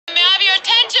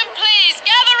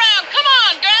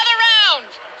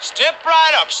Step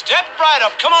right up, step right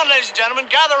up. Come on, ladies and gentlemen,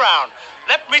 gather round.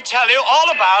 Let me tell you all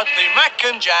about the Mac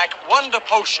and Jack Wonder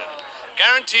Potion.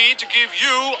 Guaranteed to give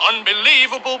you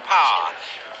unbelievable power.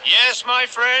 Yes, my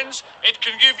friends, it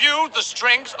can give you the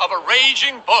strength of a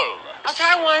raging bull. I'll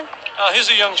try one. Here's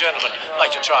a young gentleman.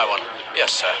 Like to try one.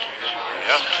 Yes, sir.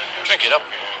 Yeah. Drink it up.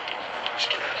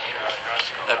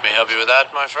 Let me help you with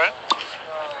that, my friend.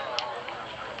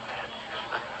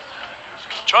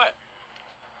 Try it.